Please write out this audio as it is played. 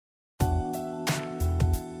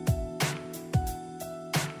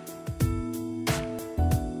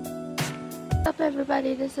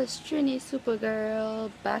everybody, this is Trini Supergirl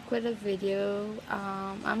back with a video.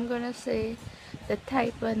 I'm gonna say the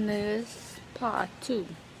type of nurse part 2.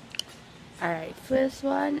 Alright, first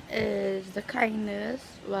one is the kindness.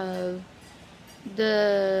 Well,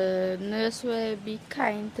 the nurse will be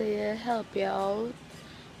kind to you, help you out,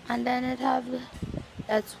 and then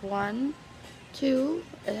that's one. Two,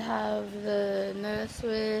 it have the nurse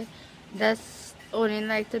will that's only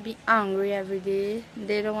like to be angry every day.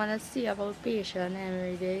 They don't want to see about patient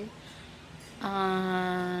every day.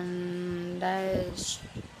 And that is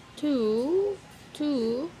two,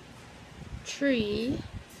 two, three,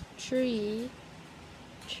 three,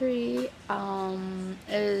 three.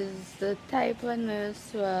 Is the type of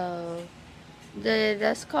nurse. Well, they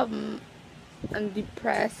just come and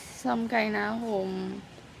depress some kind of home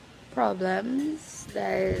problems.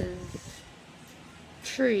 That is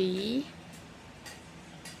three.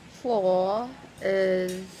 Four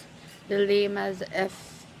is the lame as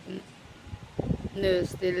F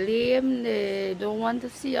nurse. The lame, they don't want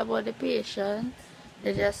to see about the patient.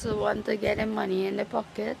 They just want to get the money in the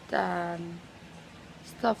pocket and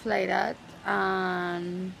stuff like that.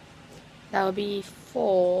 And that will be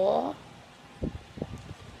four.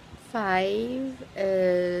 Five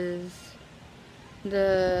is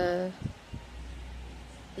the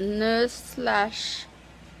nurse slash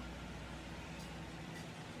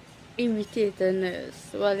irritated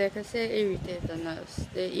nurse. Well, like I say, irritated nurse.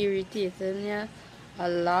 They irritating you a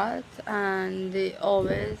lot and they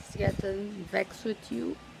always getting vexed with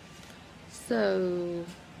you. So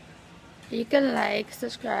you can like,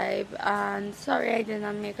 subscribe, and sorry I did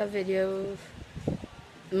not make a video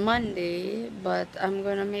Monday, but I'm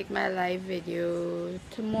gonna make my live video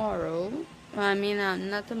tomorrow. I mean,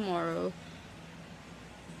 not tomorrow,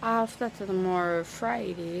 after tomorrow,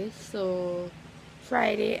 Friday. So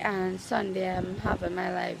Friday and Sunday I'm having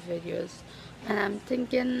my live videos, and I'm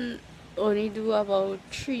thinking only do about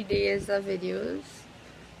 3 days of videos.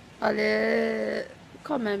 I'll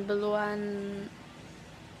comment below and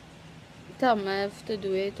tell me if to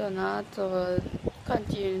do it or not, or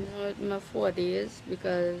continue with my 4 days,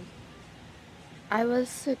 because I was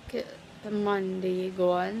sick the Monday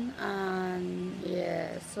gone, and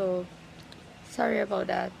yeah, so sorry about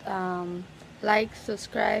that. Like,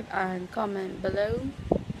 subscribe, and comment below,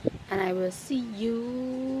 and I will see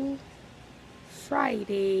you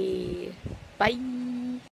Friday. Bye.